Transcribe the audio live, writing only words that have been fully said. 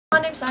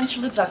name's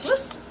Angela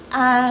Douglas,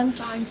 and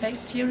I'm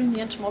based here in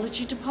the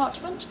entomology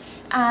department,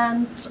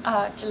 and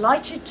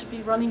delighted to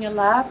be running a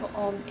lab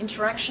on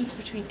interactions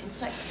between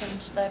insects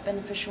and their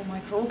beneficial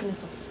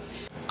microorganisms.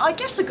 I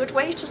guess a good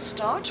way to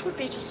start would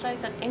be to say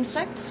that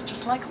insects,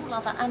 just like all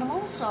other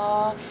animals,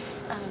 are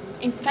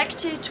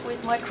infected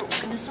with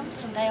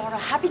microorganisms, and they are a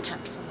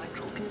habitat for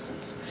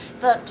microorganisms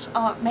that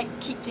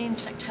keep the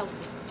insect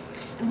healthy.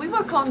 And we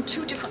work on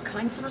two different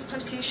kinds of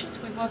associations.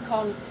 We work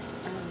on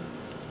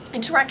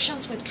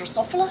interactions with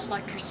Drosophila,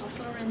 like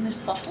Drosophila in this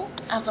bottle,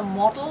 as a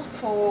model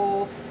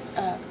for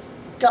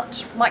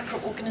gut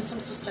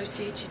microorganisms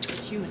associated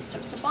with humans. So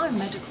it's a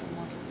biomedical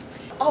model.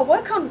 Our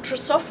work on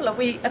Drosophila,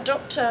 we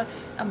adopt a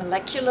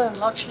molecular and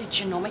largely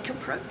genomic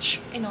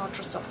approach in our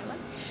Drosophila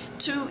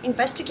to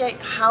investigate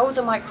how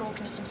the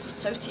microorganisms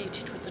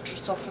associated with the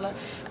Drosophila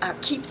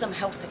keep them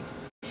healthy.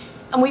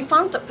 And we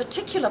found that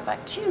particular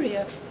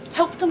bacteria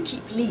help them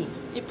keep lean.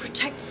 It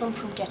protects them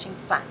from getting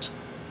fat.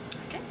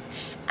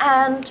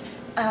 And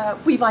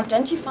we've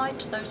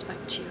identified those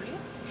bacteria,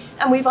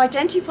 and we've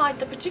identified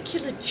the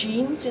particular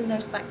genes in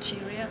those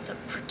bacteria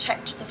that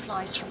protect the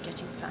flies from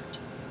getting fat.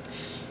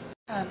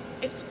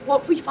 If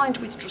what we find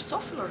with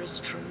Drosophila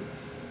is true,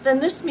 then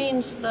this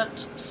means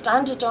that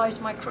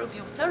standardized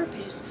microbial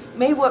therapies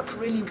may work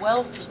really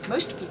well for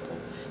most people,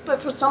 but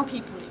for some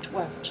people it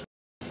won't.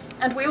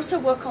 And we also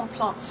work on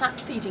plant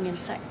sap-feeding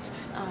insects.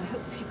 I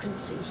hope you can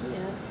see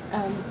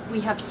here.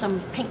 We have some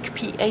pink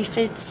pea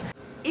aphids.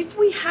 If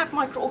we have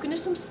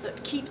microorganisms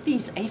that keep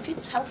these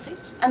aphids healthy,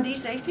 and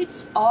these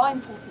aphids are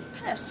important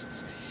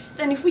pests,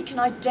 then if we can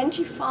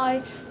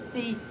identify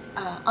the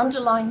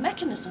underlying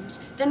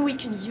mechanisms, then we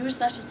can use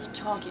that as a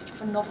target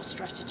for novel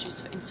strategies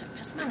for insect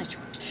pest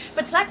management.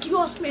 But Zach, you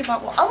asked me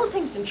about what other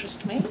things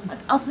interest me.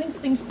 Other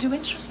things do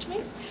interest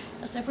me.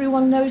 As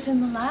everyone knows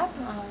in the lab,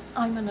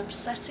 I'm an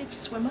obsessive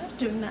swimmer,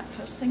 doing that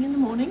first thing in the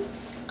morning.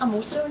 I'm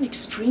also an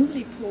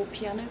extremely poor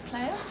piano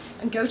player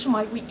and go to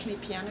my weekly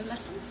piano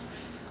lessons.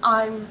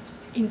 I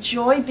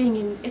enjoy being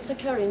in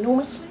Ithaca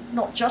enormously,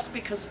 not just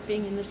because of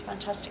being in this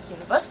fantastic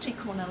university,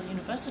 Cornell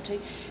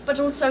University, but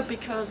also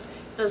because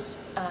there's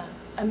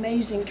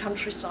amazing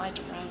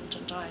countryside around,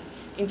 and I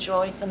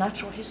enjoy the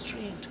natural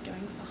history and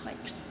going for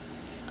hikes.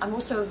 I'm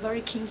also a very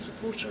keen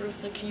supporter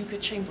of the Cayuga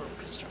Chamber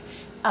Orchestra,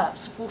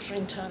 supporter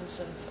in terms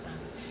of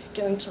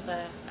going to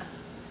their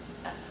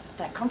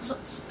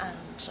concerts,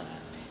 and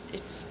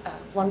it's a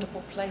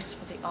wonderful place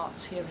for the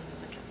arts here in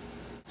Ithaca.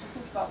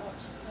 Think about what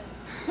to say.